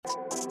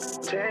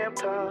Champ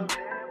talk,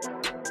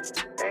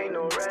 ain't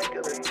no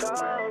regular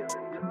talk.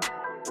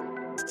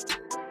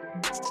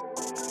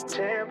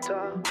 Champ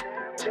talk,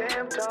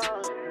 champ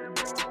talk,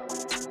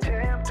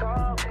 champ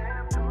talk.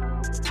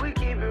 We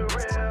keep it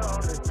real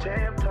on the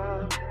champ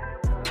talk.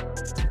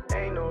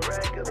 Ain't no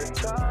regular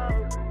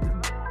talk.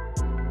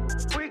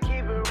 We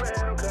keep it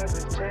real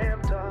cause it's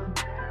champ talk,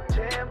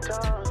 champ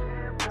talk.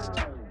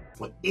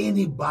 For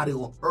anybody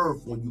on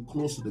earth, when you're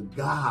closer to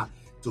God,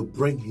 to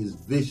bring his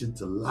vision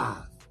to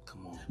life.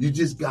 Come on. You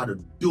just got to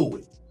do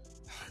it.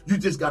 You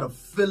just got to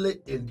feel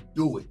it and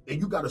do it. And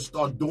you got to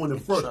start doing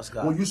it first.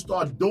 When you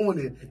start doing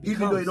it,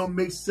 even though it don't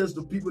make sense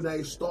to people, that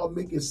it start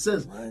making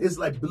sense. Right. It's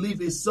like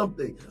believing in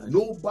something. Right.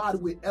 Nobody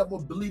will ever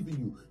believe in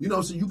you. You know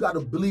what I'm saying? You got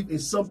to believe in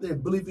something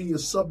and believe in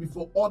yourself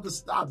before others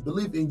start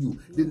believing in you.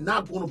 They're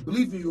not going to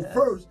believe in you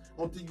first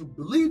until you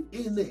believe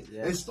in it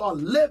and start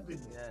living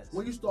it.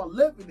 When you start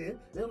living it,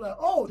 they're like,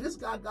 oh, this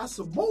guy got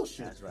some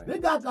motion. Right. This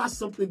guy got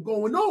something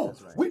going on.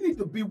 Right. We need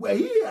to be where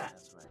he at.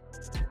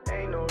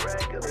 Ain't no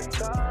regular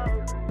talk.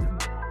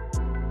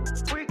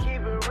 We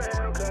keep it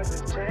real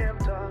cause it's champ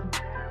talk,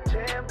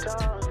 champ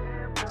talk.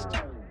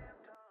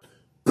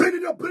 Bring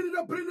it up, bring it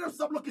up, bring it up.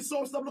 Stop looking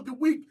soft, stop looking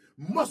weak.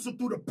 Muscle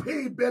through the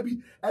pain, baby.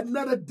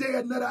 Another day,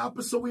 another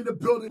episode in the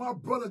building. My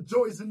brother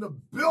Joey's in the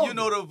building. You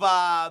know the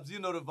vibes, you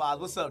know the vibes.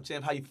 What's up,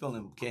 champ? How you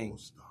feeling, King?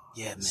 Superstar.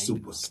 Yeah, man.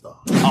 Superstar.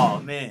 Oh,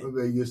 man.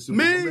 You're super.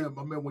 Me?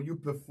 My man, when you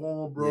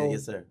perform, bro. Yeah,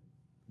 yes, sir.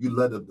 You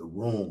let up the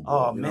room, bro.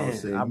 Oh, you know man, what I'm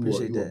saying? I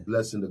appreciate that. You're a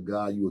blessing to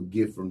God. You're a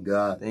gift from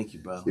God. Thank you,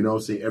 bro. You know what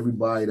I'm saying?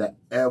 Everybody that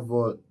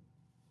ever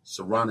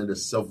surrounded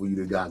themselves with you,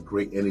 they got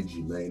great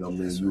energy, man. You know what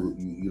I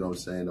mean? You know what I'm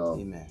saying?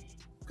 Amen.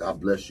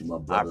 God bless you, my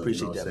brother. I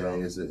appreciate you know that,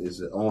 bro. It's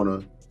an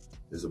honor.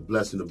 It's a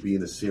blessing to be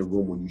in the same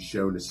room when you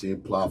sharing the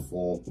same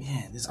platform.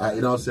 Man, this you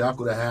know what I'm saying? I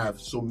could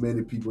have so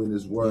many people in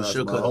this world as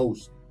my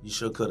host. You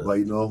sure could have. But,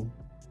 you know,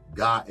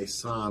 God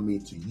assigned me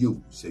to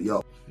you. Say,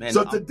 yo. Man,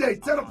 so today,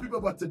 tell the people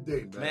about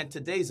today, man. Man,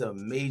 today's a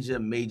major,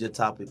 major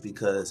topic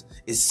because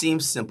it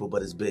seems simple,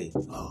 but it's big.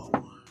 Oh,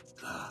 my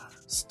God.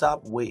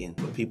 Stop waiting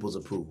for people's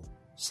approval.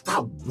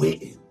 Stop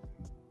waiting.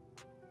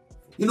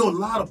 You know, a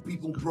lot of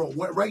people, bro,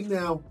 right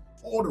now,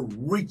 all the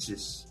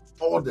riches,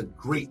 all the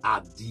great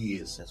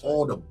ideas,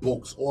 all the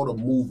books, all the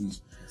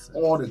movies,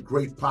 all the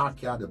great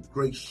podcasts, the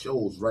great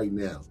shows right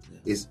now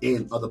is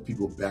in other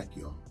people's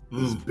backyard.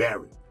 It's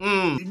buried.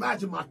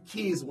 Imagine my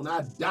kids when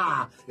I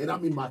die and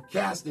I'm in my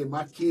casket,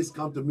 my kids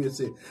come to me and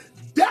say,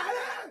 Daddy,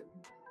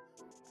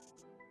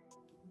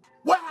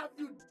 what have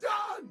you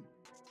done?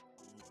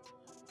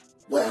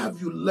 What have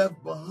you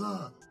left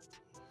behind?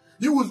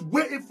 You was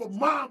waiting for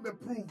mom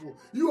approval.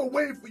 You were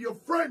waiting for your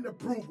friend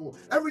approval.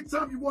 Every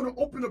time you want to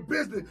open a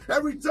business,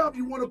 every time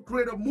you want to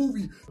create a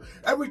movie,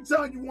 every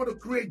time you want to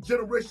create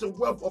generational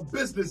wealth or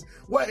business,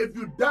 well, if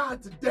you die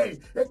today,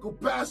 it could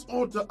pass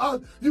on to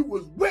us. You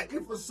was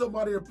waiting for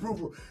somebody's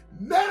approval.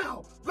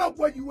 Now, look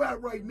where you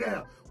at right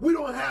now. We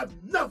don't have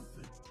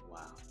nothing.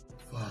 Wow.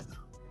 Father,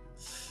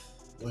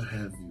 what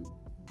have you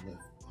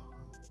left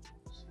behind?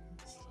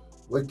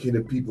 What can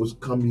the people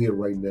come here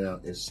right now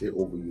and say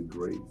over your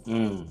grave?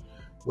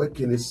 What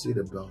can it say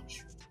about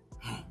you?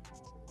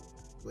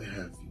 What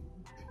have you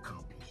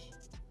accomplished?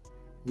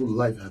 What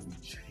life have you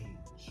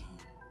changed?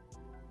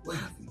 What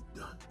have you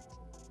done?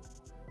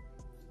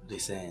 They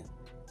saying.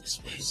 That's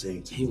what I'm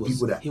saying to he was,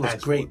 people that he was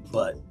great,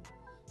 but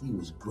he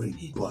was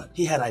great, but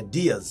he had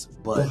ideas,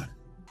 but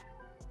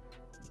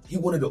he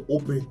wanted to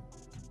open,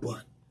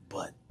 but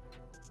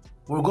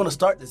we were gonna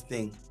start this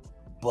thing,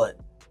 but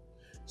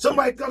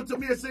somebody come to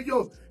me and say,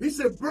 yo, he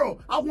said, bro,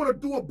 I want to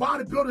do a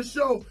bodybuilding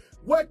show.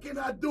 What can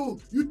I do?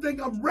 You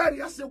think I'm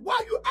ready? I said,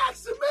 why you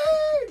asking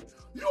me?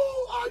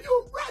 Are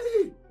you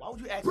ready? Why would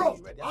you ask me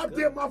ready? I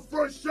did my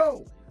first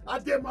show.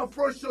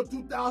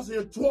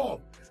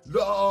 2012,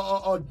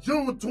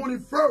 June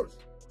 21st.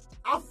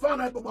 I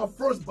found out about my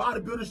first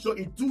bodybuilding show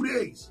in 2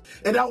 days.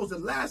 And that was the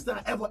last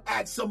time I ever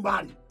asked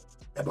somebody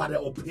about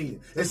their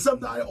opinion. And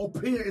sometimes their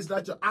opinion is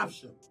not your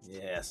option.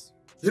 Yes.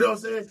 You know what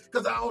I'm saying?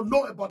 Because I don't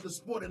know about the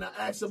sport. And I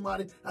asked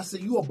somebody, I said,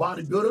 you a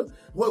bodybuilder?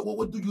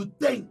 What do you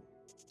think?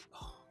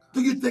 Do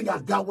you think I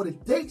got what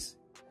it takes?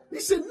 He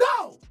said,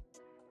 no.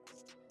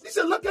 He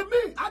said, look at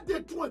me. I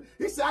did 20.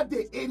 He said, I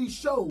did 80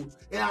 shows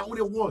and I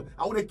only won.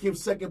 I only came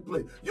second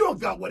place. You don't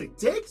got what it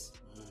takes?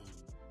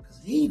 Because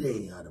he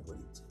didn't have what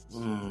it takes.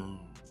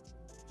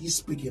 He's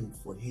speaking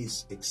for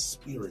his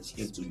experience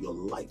into your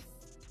life.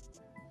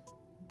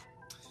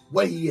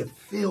 What he had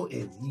feel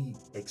in, he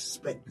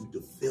expect you to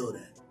feel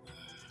that.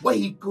 What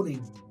he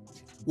couldn't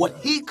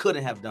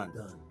have done.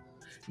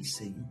 He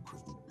said you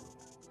couldn't do.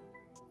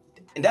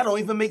 And that don't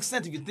even make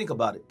sense if you think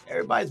about it.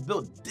 Everybody's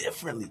built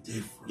differently.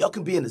 Y'all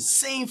can be in the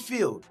same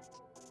field,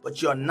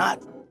 but you're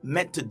not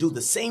meant to do the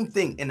same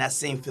thing in that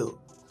same field.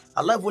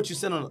 I love what you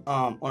said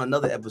on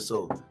another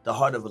episode, The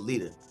Heart of a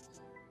Leader.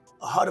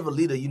 A heart of a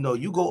leader, you know,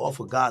 you go off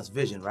of God's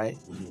vision, right?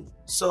 Mm-hmm.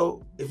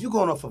 So if you're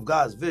going off of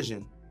God's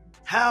vision,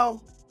 how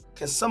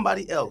can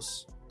somebody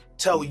else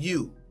tell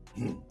you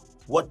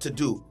what to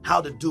do,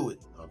 how to do it,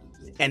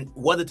 and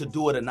whether to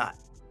do it or not?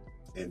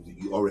 And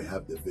you already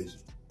have the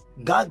vision.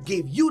 God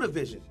gave you the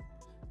vision.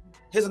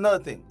 Here's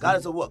another thing. God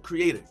is a what?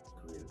 Creator.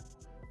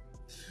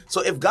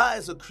 So if God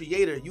is a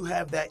creator, you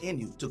have that in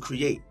you to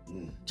create.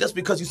 Just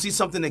because you see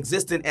something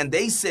existing and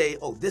they say,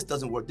 oh, this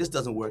doesn't work, this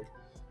doesn't work.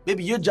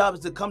 Maybe your job is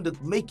to come to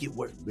make it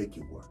work. Make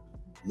it work.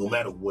 No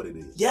matter what it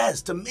is.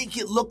 Yes, to make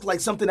it look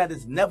like something that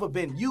has never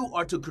been. You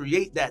are to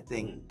create that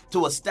thing,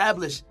 to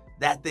establish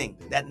that thing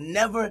that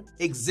never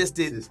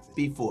existed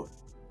before.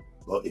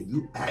 Well, if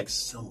you ask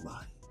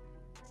somebody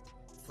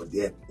for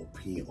their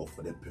opinion or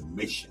for their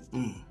permission.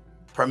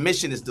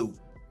 Permission is the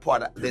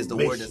part, there's the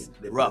word that's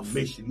rough.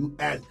 Permission.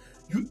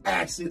 You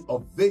asking a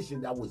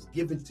vision that was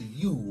given to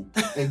you,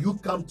 and you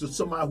come to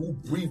somebody who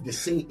breathed the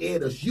same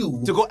air as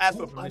you. To go ask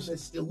for permission.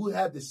 Who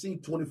had the same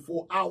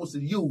 24 hours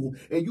as you,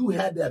 and you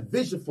had that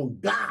vision from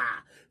God,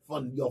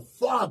 from your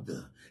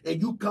father, and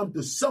you come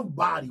to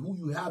somebody who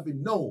you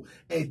haven't known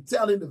and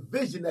telling the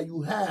vision that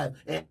you have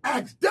and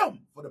ask them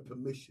for the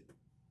permission.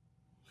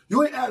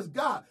 You ain't ask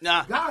God.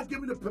 Nah. God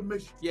give me the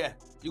permission. Yeah.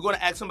 You're going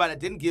to ask somebody that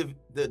didn't give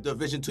the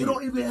vision to you. You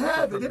don't even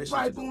have it. They're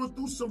probably going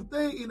through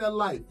something in their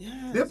life.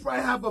 Yes. They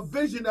probably have a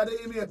vision that they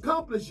ain't even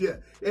accomplished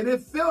yet. And they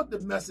felt the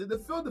message. They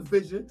felt the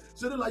vision.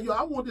 So they're like, yo,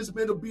 I want this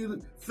man to be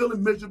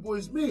feeling miserable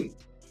as me.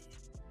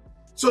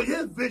 So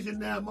his vision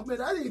now, my man,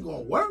 that ain't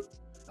going to work.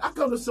 I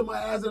come to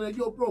somebody and ask them,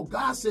 yo, bro,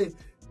 God said,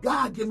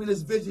 God gave me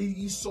this vision.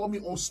 He saw me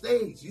on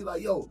stage. He's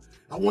like, yo,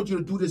 I want you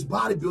to do this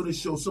bodybuilding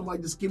show.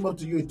 Somebody just came up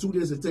to you in 2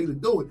 days and tell you to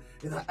do it.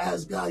 And I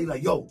asked God, he's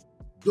like, yo,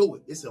 do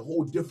it. It's a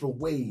whole different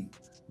way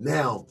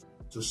now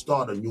to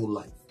start a new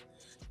life.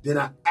 Then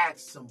I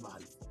asked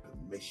somebody for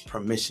permission.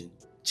 Permission.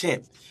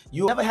 Champ,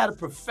 you never had a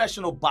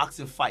professional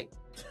boxing fight.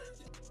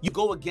 You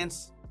go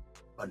against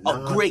a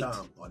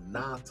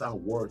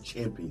nine-time world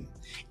champion.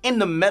 In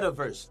the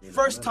metaverse.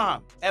 First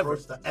time ever.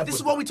 This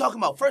is what we're talking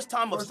about. First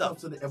time of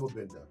stuff. First time ever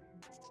been done.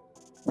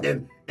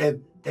 And if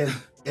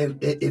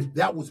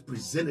that was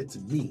presented to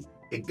me,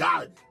 and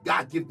God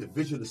give the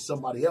vision to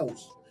somebody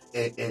else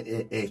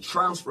and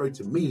transfer it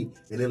to me,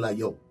 and they're like,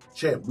 yo,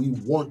 champ, we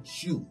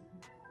want you.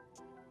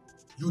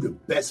 You the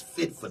best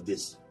fit for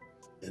this.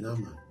 And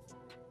I'm like,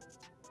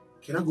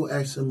 can I go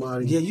ask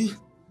somebody? Yeah, you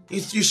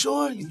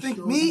sure? You think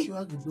sure? me? You sure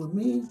I can do it?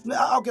 Me?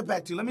 I'll get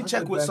back to you. Let me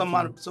check with some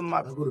of my.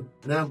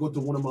 I go to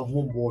one of my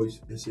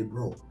homeboys and say,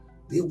 bro,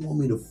 they want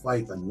me to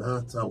fight a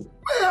 9-time.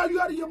 Where are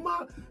you out of your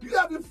mind? You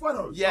have in front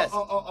of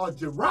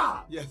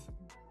Gerard. Yes.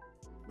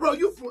 Bro,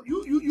 you,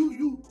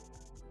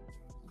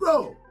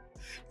 bro.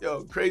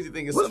 Yo, crazy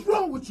thing is, what's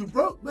wrong with you,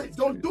 bro? Man,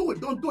 don't do it.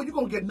 Don't do it. You're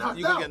gonna get knocked out.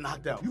 You're gonna get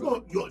knocked out.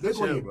 They're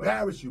gonna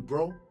embarrass you,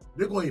 bro.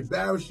 They're gonna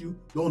embarrass you.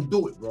 Don't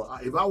do it, bro.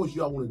 If I was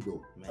you, I wouldn't do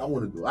it. Man. I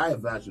want to do it. I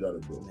advise you not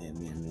to do it.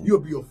 Man. You'll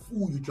be a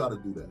fool. You try to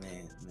do that.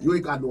 Man. You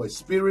ain't got no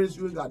experience.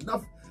 You ain't got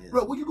nothing.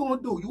 Bro, what you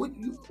gonna do? You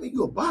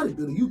a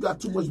bodybuilder. You got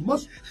too much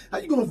muscle. How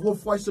you gonna go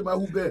fight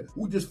somebody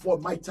who just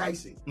fought Mike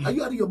Tyson? Are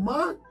you out of your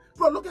mind?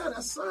 Bro, look at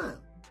that sign.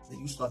 And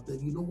you start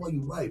thinking, you know what,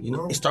 you're right,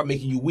 bro. It start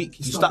making you weak.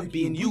 You stop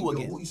being you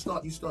again. You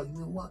start, you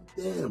know what?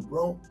 Damn,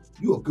 bro.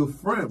 You a good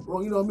friend,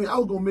 bro. You know what I mean? I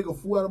was gonna make a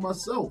fool out of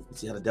myself.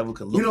 See how the devil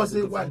can look. You know what I'm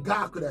saying? Why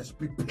God could have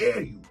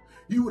prepared you.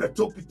 He would have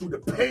took you through the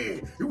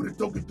pain. He would have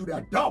took you through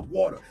that dark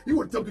water. He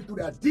would have took you through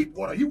that deep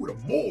water. He would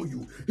have molded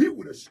you. He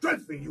would have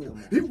strengthened you.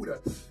 He would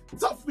have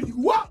toughened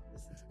you up.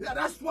 Yeah,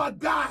 that's why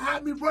God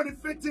had me running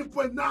 15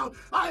 point now.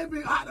 I ain't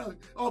even had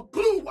a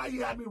clue why he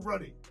had me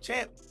running.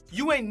 Champ,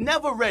 you ain't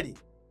never ready.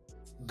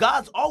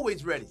 God's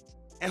always ready.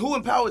 And who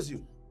empowers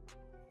you?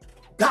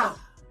 God.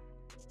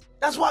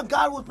 That's why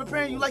God was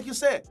preparing you, like you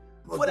said,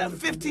 for that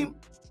 15.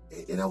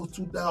 And that was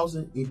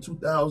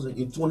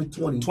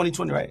 2020.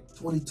 2020, right?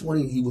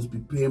 2020, he was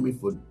preparing me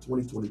for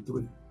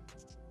 2023.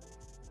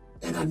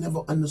 And I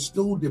never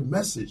understood the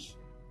message.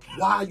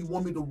 Why you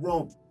want me to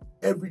run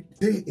every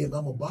day if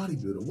I'm a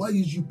bodybuilder? Why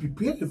is you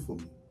preparing for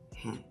me?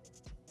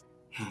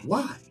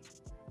 Why?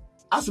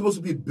 I'm supposed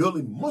to be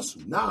building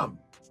muscle. Now I'm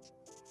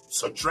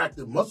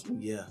subtracting muscle.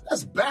 Yeah.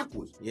 That's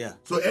backwards. Yeah.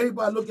 So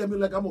everybody look at me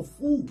like I'm a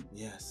fool.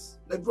 Yes.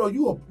 Like, bro,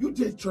 you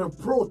did turn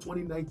pro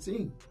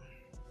 2019.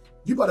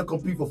 You about to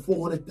compete for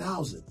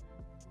 400,000.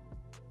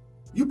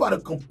 You about to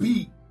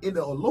compete in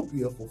the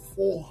Olympia for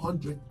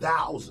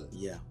 400,000.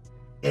 Yeah.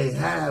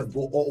 And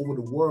go all over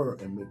the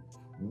world and make.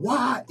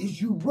 Why is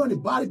you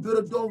running?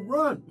 Bodybuilder don't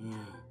run. I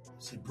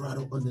said, bro, I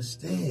don't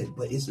understand,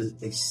 but it's an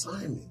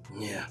assignment.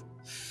 Yeah.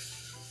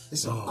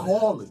 It's a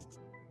calling.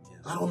 Yeah.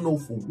 I don't know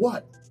for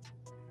what.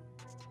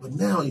 But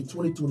now in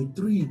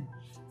 2023,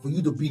 for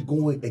you to be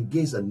going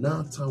against a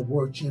 9-time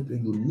world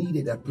champion, you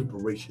needed that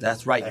preparation.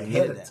 That's right. You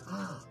needed that.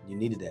 You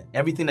needed that.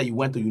 Everything that you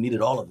went through, you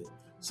needed all of it.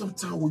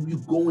 Sometimes when you're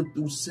going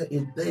through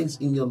certain things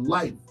in your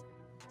life,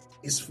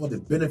 it's for the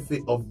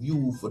benefit of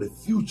you for the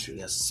future.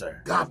 Yes,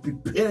 sir. God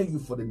preparing you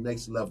for the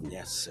next level.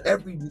 Yes, sir.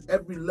 Every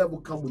level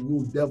come with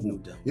new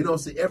devil. You know what I'm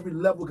saying? Every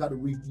level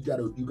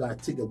you gotta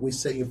take away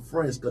certain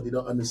friends because they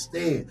don't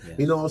understand. Yes.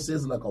 You know what I'm saying?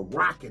 It's like a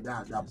rocket,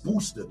 that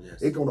booster.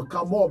 Yes. It's gonna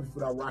come off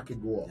before that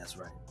rocket go off. That's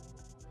right.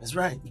 That's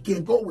right. You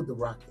can't go with the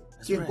rocket.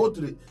 You can't go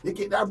to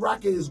that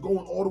rocket is going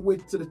all the way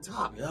to the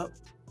top. Yep.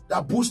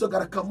 That booster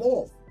gotta come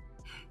off.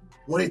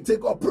 When they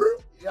take off,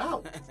 you're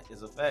out.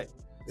 It's a fact.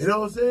 You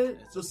know what I'm saying?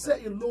 So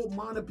certain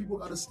low-minded people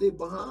got to stay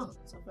behind.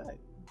 It's a fact.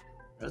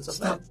 It's a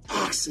Stop fact.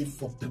 asking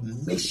for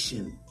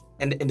permission.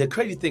 And the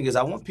crazy thing is,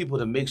 I want people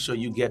to make sure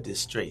you get this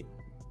straight.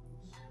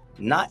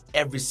 Not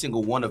every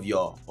single one of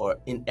y'all, or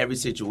in every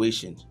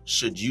situation,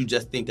 should you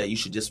just think that you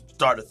should just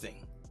start a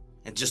thing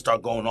and just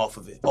start going off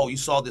of it. Oh, you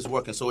saw this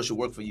working, so it should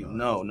work for you.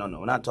 No.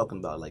 We're not talking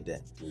about it like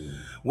that.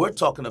 We're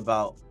talking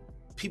about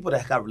people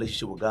that have a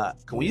relationship with God.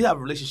 Because when you have a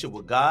relationship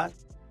with God,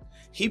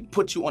 He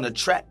puts you on a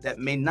track that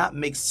may not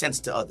make sense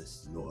to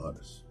others. No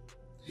others.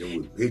 They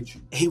will hate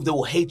you. They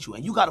will hate you,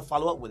 and you got to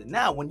follow up with it.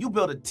 Now, when you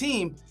build a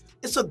team,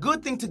 it's a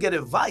good thing to get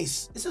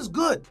advice. This is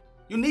good.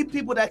 You need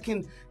people that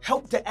can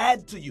help to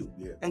add to you.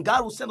 Yeah. And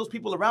God will send those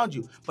people around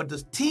you. But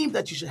the team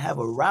that you should have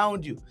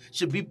around you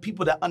should be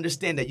people that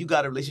understand that you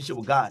got a relationship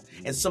with God.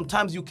 And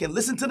sometimes you can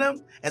listen to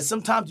them, and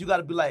sometimes you got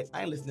to be like,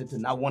 I ain't listening to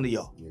not one of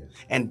y'all. Yeah.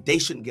 And they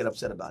shouldn't get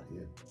upset about it.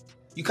 Yeah.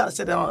 You kind of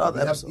said that on other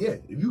episodes. Yeah,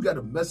 if you got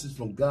a message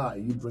from God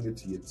and you bring it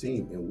to your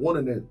team, and one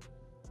of them,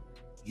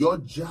 your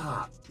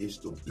job is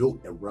to build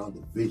around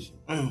the vision.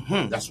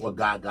 Mm-hmm. That's what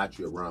God got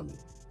you around me.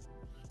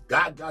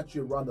 God got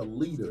you around a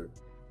leader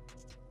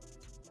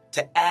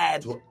To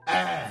add value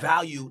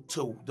value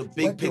to the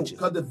big picture.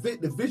 Because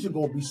the vision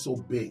going to be so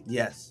big.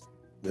 Yes.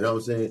 You know what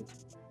I'm saying?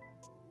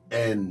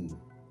 And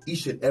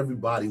each and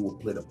everybody will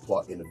play the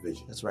part in the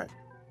vision. That's right.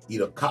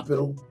 Either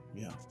capital,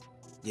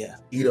 Yeah.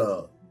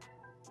 either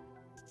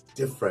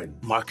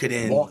different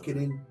Marketing,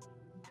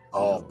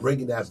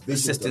 bringing that vision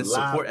assistance, to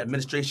life, support,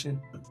 administration.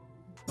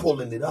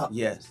 pulling it up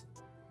Yes.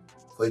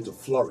 for it to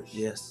flourish.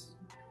 Yes.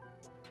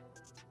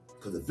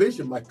 Because the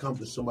vision might come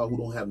to somebody who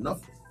don't have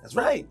nothing. That's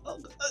right.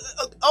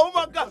 Oh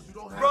my God. Because you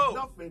don't have Bro,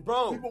 nothing.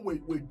 bro. People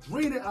will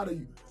drain it out of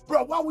you.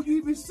 Bro, why would you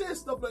even say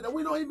stuff like that?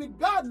 We don't even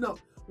got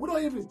enough. We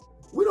don't even,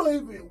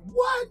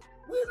 what?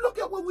 We look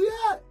at where we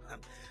at.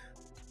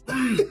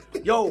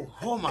 Yo,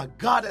 oh my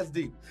God, that's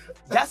deep.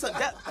 That's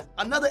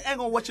another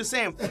angle on what you're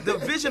saying. The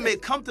vision may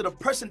come to the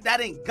person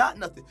that ain't got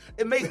nothing.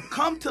 It may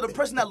come to the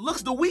person that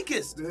looks the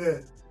weakest. Yeah.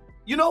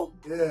 You know?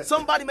 Yeah.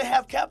 Somebody may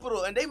have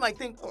capital and they might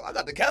think, oh, I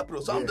got the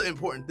capital, so I'm the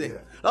important thing. Yeah.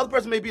 The other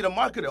person may be the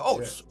marketer.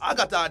 Oh, I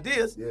got the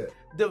ideas. Yeah.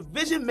 The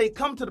vision may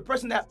come to the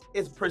person that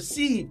is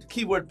perceived,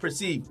 keyword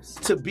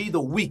perceived, to be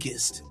the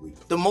weakest,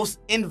 the most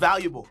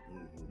invaluable.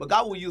 Mm-hmm. But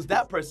God will use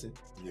that person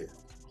Yeah.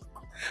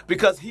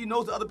 because He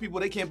knows the other people,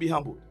 they can't be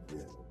humbled.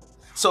 Yeah.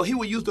 So He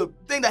will use the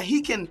thing that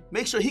He can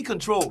make sure He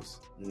controls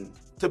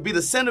to be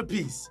the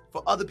centerpiece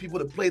for other people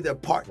to play their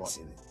parts.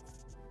 In it.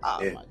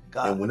 Oh my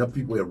God. And when the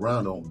people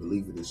around don't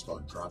believe it, they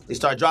start dropping. They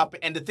start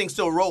dropping and the thing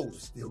still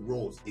rolls. It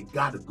rolls. It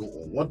got to go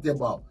on. One thing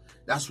about,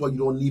 that's why you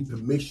don't need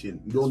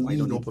permission. You don't need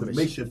no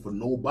permission for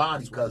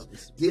nobody,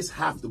 because this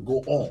have to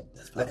go on.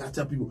 Like I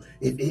tell people,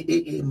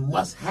 it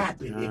must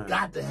happen. It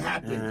got to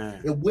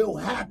happen. It will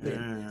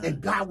happen. And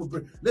God will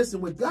bring,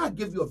 listen, when God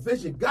gives you a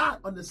vision, God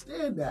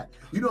understand that.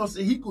 You know what I'm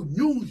saying? He could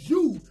use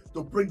you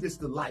to bring this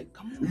to life.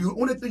 The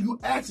only thing you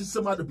ask is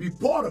somebody to be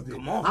part of it.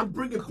 I'm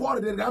bringing part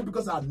of it not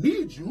because I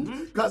need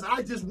you, because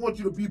I just want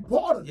you to be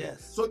part of it.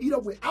 So either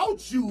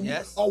without you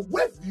or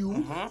with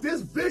you,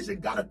 this vision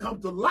got to come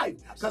to life.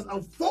 Because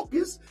I'm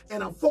focused,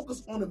 and I'm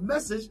focused on the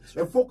message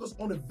and focused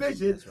on the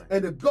vision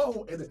and the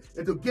goal and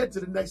to get to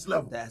the next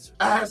level.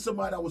 I had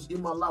somebody that was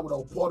in my life that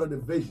was part of the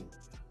vision.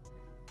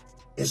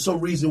 And some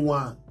reason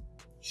why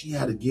she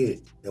had to get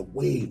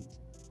away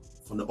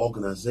from the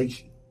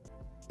organization.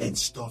 And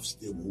stuff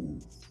still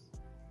moves.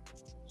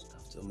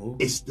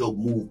 It still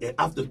moved. And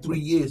after 3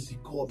 years, he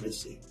called me and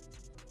said,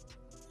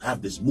 I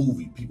have this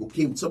movie.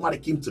 Somebody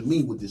came to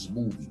me with this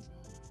movie.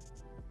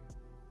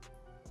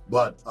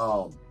 But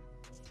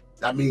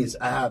that means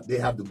they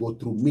have to go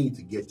through me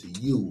to get to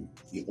you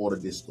in order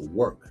this to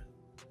work.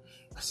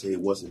 I said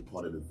it wasn't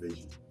part of the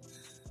vision.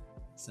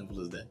 Simple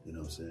as that. You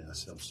know what I'm saying? I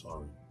said, I'm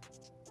sorry.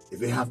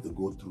 If it have to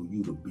go through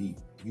you to be,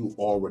 you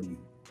already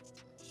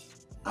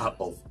out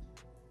of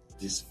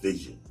this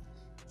vision.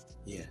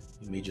 Yeah,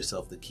 you made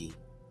yourself the key.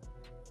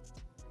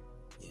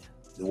 Yeah.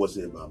 It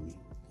wasn't about me.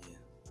 Yeah.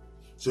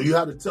 So you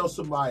have to tell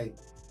somebody,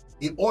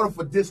 in order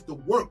for this to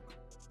work,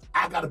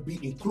 I got to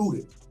be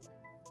included.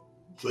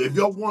 So if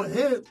y'all want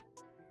him,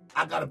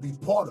 I got to be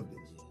part of this.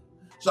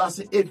 So I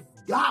said, if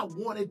God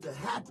wanted to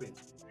happen,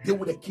 they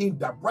would have came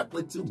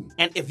directly to me.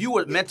 And if you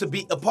were meant to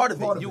be a part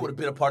of it, you would have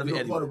been a part of it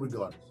anyway. Part of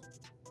regardless.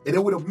 And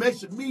it would have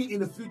mentioned me in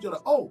the future, like,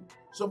 oh,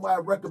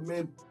 somebody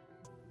recommend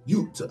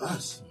you to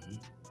us.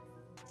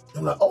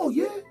 I'm like, oh,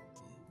 yeah.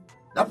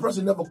 That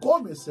person never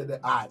called me and said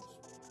that. I'm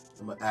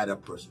going to add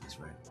that person. That's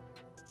right.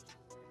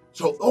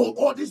 So,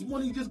 all this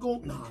money just go,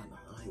 nah,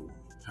 I ain't want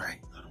it. All right.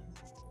 I don't want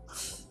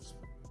this.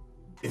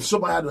 If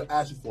somebody had to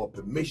ask you for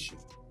permission,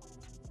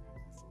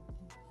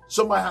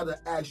 somebody had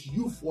to ask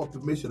you for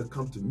permission to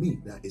come to me,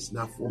 that it's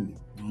not for me.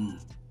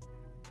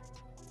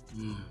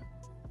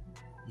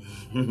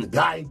 The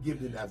guy ain't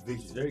giving that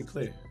vision. It's very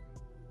clear.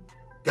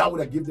 God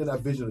would have given that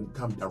vision and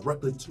come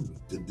directly to me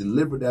to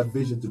deliver that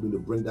vision to me, to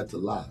bring that to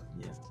life.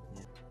 Yeah.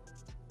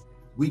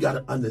 We got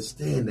to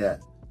understand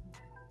that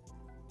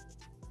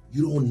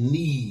you don't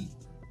need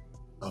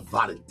a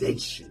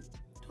validation,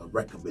 a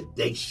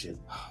recommendation,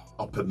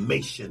 a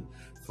permission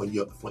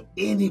for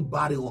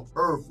anybody on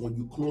earth when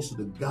you're closer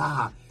to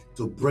God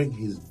to bring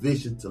his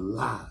vision to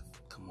life.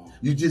 Come on.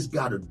 You just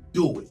got to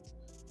do it.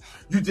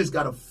 You just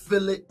got to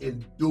feel it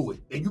and do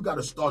it. And you got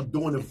to start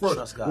doing it first.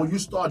 Trust God. When you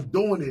start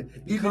doing it,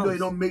 even though it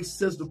don't make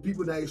sense to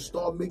people, that it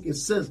start making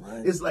sense.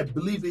 Right. It's like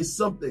believing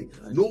something.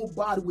 Right.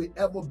 Nobody will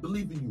ever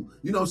believe in you.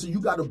 You know, so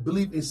you got to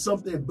believe in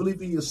something and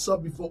believe in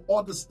yourself before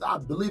others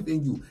start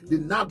believing in you. They're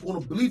not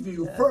going to believe in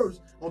you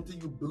first until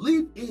you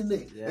believe in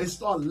it and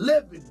start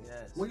living it.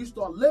 Yes. When you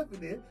start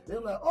living it,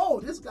 they're like, oh,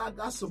 this guy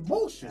got some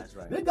motion. That's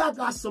right. This guy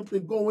got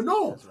something going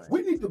on. That's right.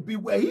 We need to be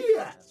where he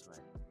at. That's right.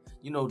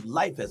 You know,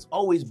 life has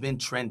always been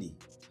trendy.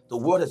 The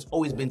world has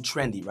always been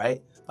trendy,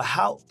 right? But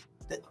how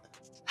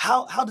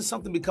does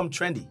something become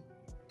trendy?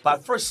 By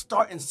first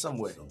starting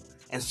somewhere.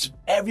 And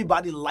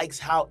everybody likes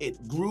how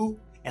it grew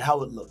and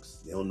how it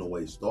looks. They don't know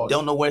where it started. They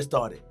don't know where it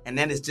started. And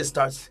then it just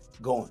starts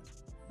going.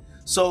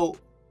 So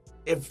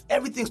if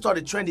everything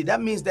started trendy,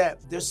 that means that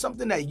there's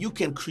something that you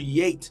can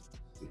create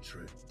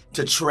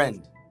to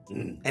trend.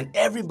 And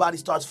everybody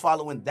starts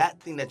following that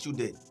thing that you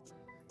did.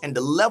 And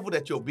the level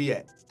that you'll be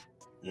at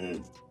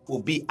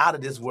will be out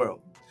of this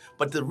world.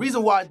 But the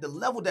reason why the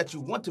level that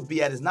you want to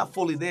be at is not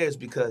fully there is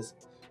because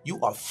you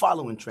are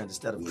following trends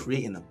instead of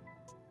creating them.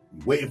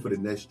 You're waiting for the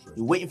next trend.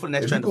 You're waiting for the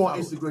next if trend. If you go on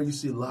Instagram, you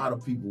see a lot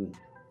of people,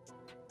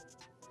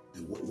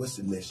 what's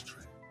the next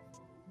trend?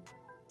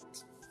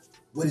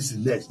 What is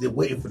the next? They're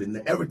waiting for the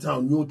next. Every time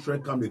a new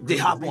trend comes, they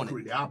hop on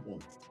it. They hop on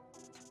it.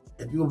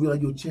 And people be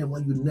like, yo, Chan, why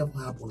you never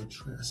hop on a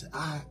trend? I said,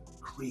 I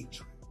create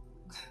trend.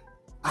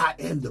 I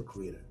am the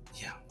creator.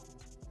 Yeah.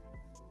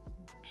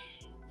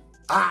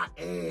 I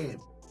am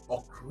a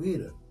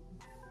creator.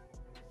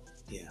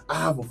 Yeah. I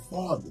have a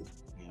father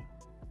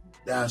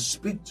that I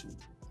speak to.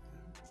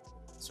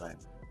 That's right.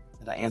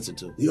 That I answer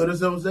to. You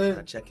understand what I'm saying?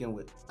 I check in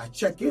with.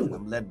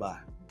 I'm led by.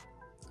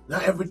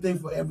 Not everything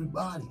for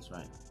everybody. That's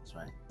right. That's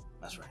right.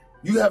 That's right.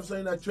 You have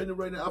something that trending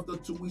right now, after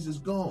 2 weeks is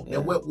gone. Yeah.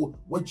 And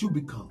what you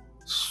become?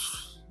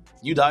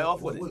 You die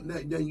off with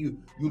it. Then you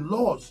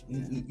lost.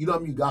 Yeah. You know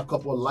what I mean? You got a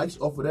couple of likes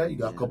off of that. You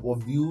got a couple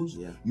of views.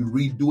 Yeah. You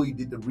redo it. You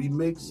did the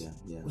remix.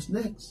 Yeah. What's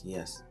next?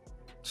 Yes.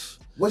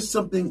 What's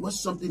something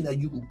that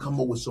you could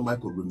come up with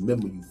somebody could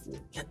remember you for?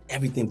 Let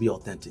everything be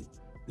authentic.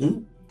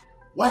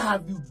 What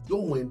have you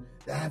doing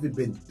that haven't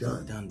been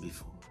done? Done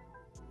before.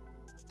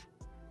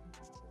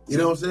 You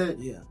know what I'm saying?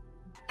 Yeah.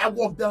 I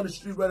walk down the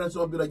street right now,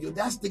 so I'll be like, yo,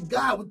 that's the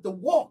guy with the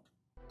walk.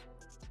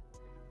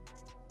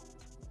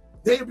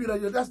 They'll be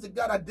like, yo, that's the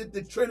guy that did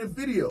the training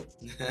video.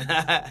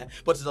 But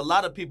there's a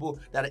lot of people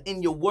that are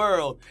in your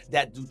world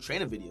that do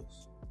training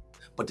videos.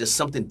 But there's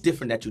something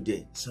different that you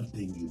did.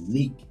 Something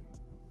unique.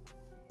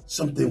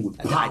 Something with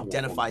power. That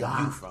identify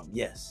you from.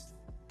 Yes.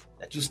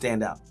 That you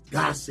stand out.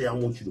 God said, I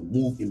want you to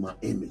move in my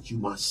image. You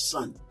my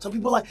son. Some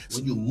people like,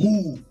 when you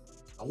move,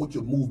 I want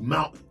you to move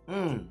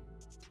mountain.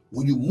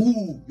 When you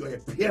move, your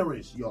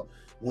appearance,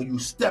 when you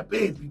step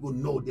in, people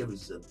know there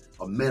is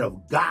a man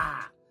of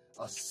God,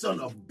 a son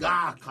of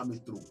God coming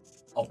through,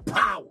 a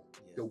power.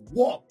 Yeah. The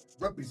walk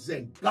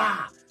represents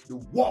God. The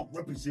walk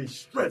represents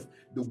strength.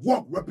 The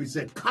walk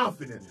represents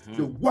confidence.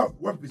 The work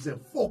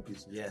represents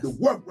focus. Yes. The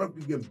work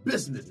represents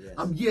business. Yes.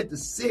 I'm here to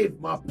save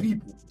my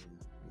people.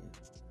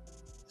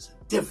 It's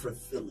a different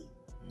feeling.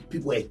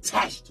 People are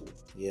attached to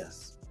it.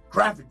 Yes.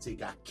 Gravitate,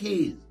 got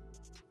kids.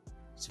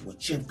 So when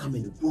Chan come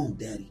in the room,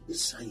 Daddy, this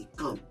is how you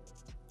come.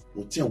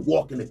 When Chan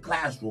walk in the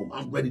classroom,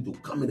 I'm ready to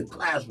come in the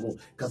classroom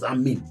because I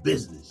mean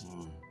business.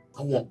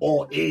 I want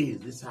all A's.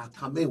 This is how I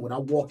come in. When I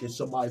walk in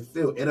somebody's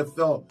field,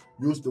 NFL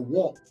used to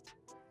walk.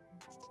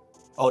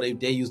 Oh,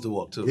 they used to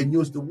walk too. They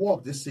used to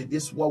walk. They say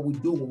this is what we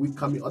do when we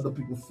come in other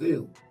people's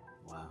field.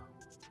 Wow.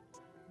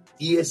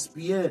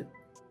 ESPN.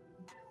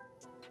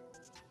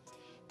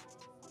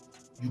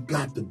 You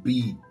got to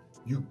be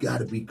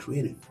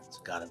creative. It's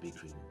got to be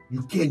creative.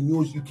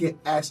 You can't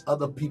ask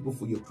other people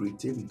for your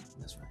creativity.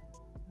 That's right.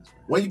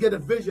 When you get a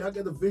vision, I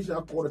get a vision,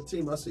 I call the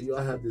team, I say, yo,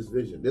 I have this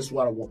vision. This is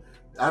what I want.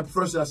 At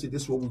first I say,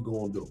 this is what we're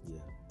going to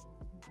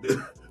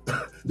do.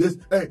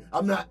 Yeah.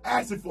 I'm not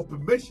asking for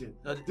permission.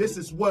 This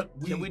is what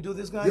we... Can we do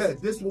this, guys? Yeah,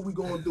 this is what we're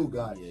going to do,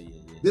 guys. Yeah.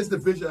 This is the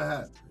vision I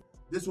have.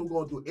 This is what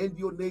we're going to do.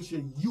 Indio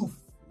Nation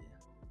Youth.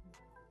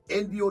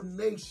 Indio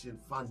Nation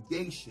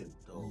Foundation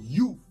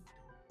Youth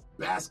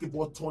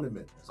basketball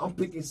tournament. I'm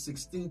picking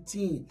 16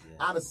 teams.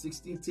 Out of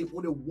 16 teams,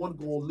 only one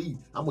gonna leave.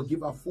 I'm gonna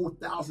give out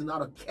 $4,000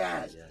 out of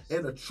cash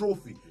and a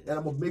trophy, and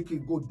I'm gonna make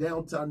it go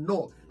downtown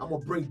north. I'm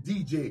gonna bring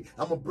DJ.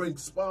 I'm gonna bring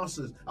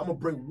sponsors. I'm gonna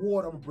bring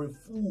water. I'm gonna bring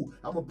food.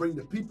 I'm gonna bring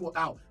the people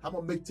out. I'm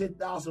gonna make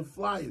 10,000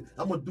 flyers.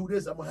 I'm gonna do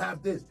this. I'm gonna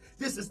have this.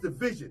 This is the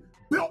vision.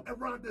 Built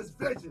around this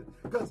vision,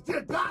 because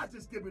God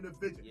just gave me the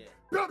vision.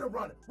 Build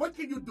around it. What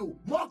can you do?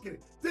 Marketing.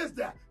 This,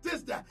 that.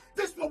 This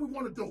is what we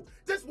want to do.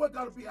 This is what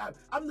gotta be.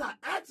 I'm not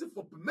asking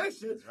for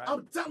permission.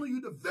 I'm telling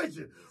you the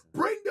vision.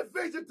 Bring the vision.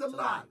 vision to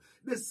life.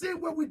 The same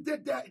way we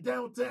did that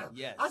downtown.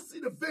 Yes. I see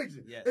the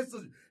vision. Yes.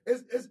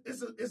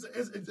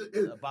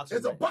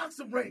 It's a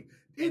boxing ring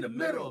in the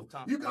middle.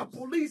 You got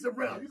police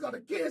around. Yes. You got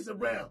the kids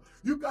around.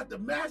 You got the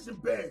mashing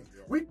bag.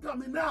 Yes. We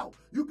coming out.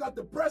 You got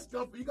the press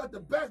conference. You got the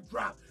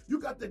backdrop. You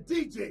got the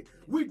DJ.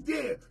 We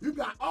there. You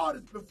got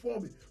artists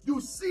performing.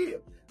 You see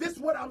it. This is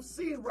what I'm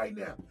seeing right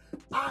now.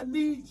 I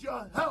need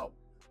your help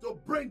to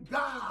bring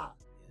God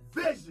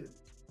vision.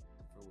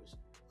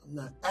 I'm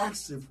not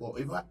asking for.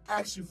 If I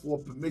ask you for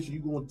permission,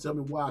 you're going to tell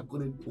me why I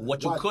couldn't.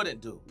 What you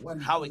couldn't do.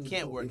 How it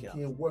can't work out.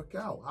 It can't work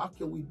out. How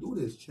can we do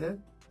this, champ?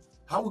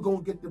 How we going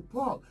to get the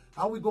park?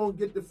 How we going to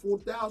get the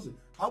 4,000?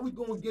 How we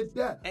going to get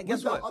that? And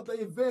guess what? Other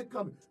event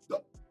coming.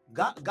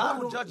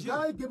 God will judge you.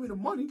 God ain't give me the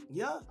money.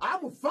 Yeah.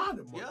 I'm going to find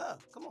the money. Yeah,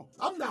 come on.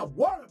 I'm not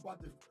worried about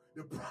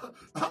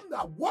I'm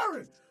not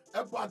worried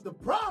about the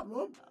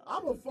problem.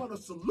 I'm going to find a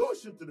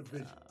solution to the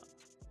vision.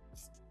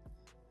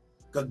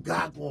 Because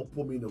God going to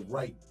put me in the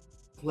right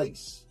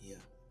place. Yeah.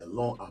 As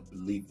long as I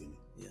believe in it.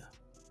 Yeah.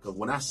 Because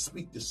when I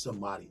speak to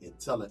somebody and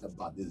tell them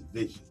about this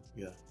vision,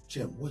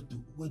 Champ, what do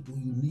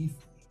you need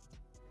from me?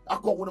 I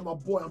call one of my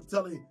boys, I'm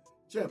telling him,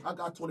 Champ, I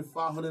got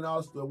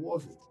 $2,500 to Wall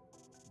Street.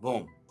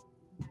 Boom.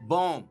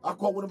 Boom. I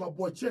call one of my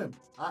boys, Champ,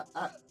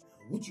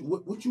 what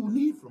you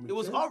need from me? It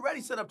was already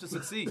set up to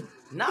succeed.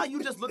 Now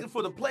you just looking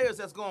for the players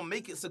that's going to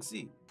make it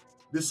succeed.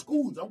 The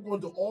schools, I'm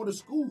going to all the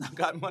schools. I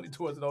got money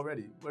towards it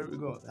already. Where are we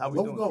going? How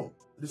we doing? Go.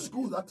 The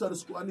schools, I tell the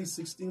school I need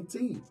 16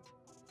 teams.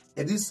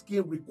 And this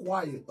scheme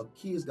require a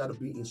kid's got to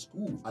be in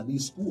school. I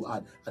need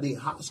I need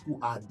high school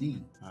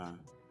ID.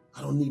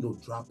 I don't need no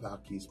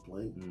dropout kids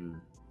playing.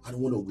 I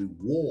don't want to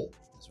reward.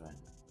 That's right.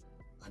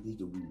 I need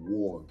to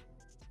reward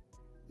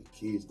the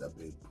kids that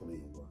been putting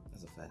in work.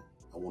 That's a fact.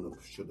 I want to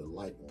show the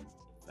light on them.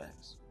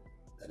 Facts.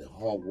 That the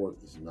hard work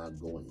is not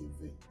going in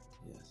vain.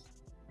 Yes.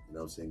 You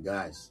know what I'm saying?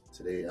 Guys,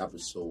 today's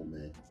episode,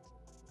 man.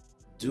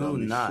 Do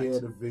not share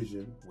the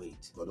vision.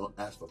 Wait. But don't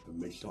ask for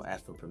permission. Don't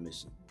ask for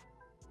permission.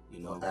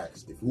 You know. Don't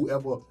ask. If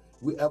whoever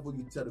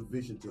you tell the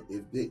vision to,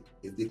 if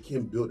they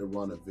can build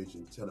around a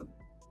vision, tell them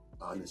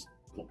honest.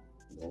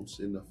 Don't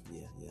say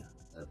nothing. Yeah.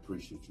 I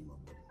appreciate you, my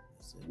brother.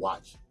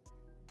 Watch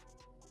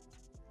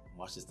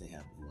this thing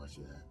happen. Watch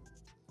it happen.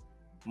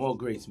 More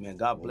grace, man.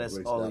 God bless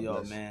all of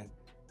y'all, man.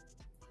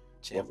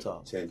 Champ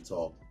Talk. Champ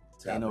Talk.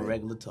 Ain't no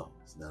regular talk.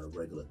 It's not a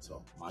regular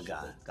talk. My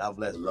God. God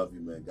bless. I love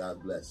you, man.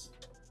 God bless.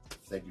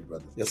 Thank you,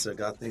 brother. Yes, sir.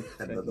 God thank you.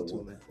 Another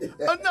one. Man.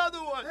 Another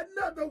one.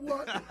 Another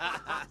one.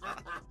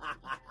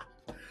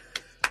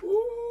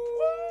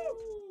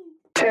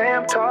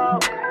 Champ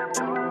Talk.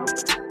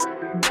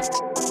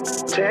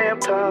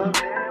 Champ Talk.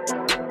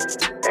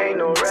 Ain't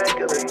no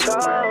regular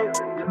talk.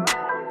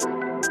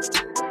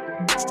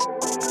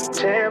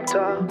 Champ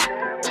Talk.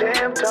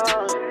 Champ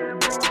Talk.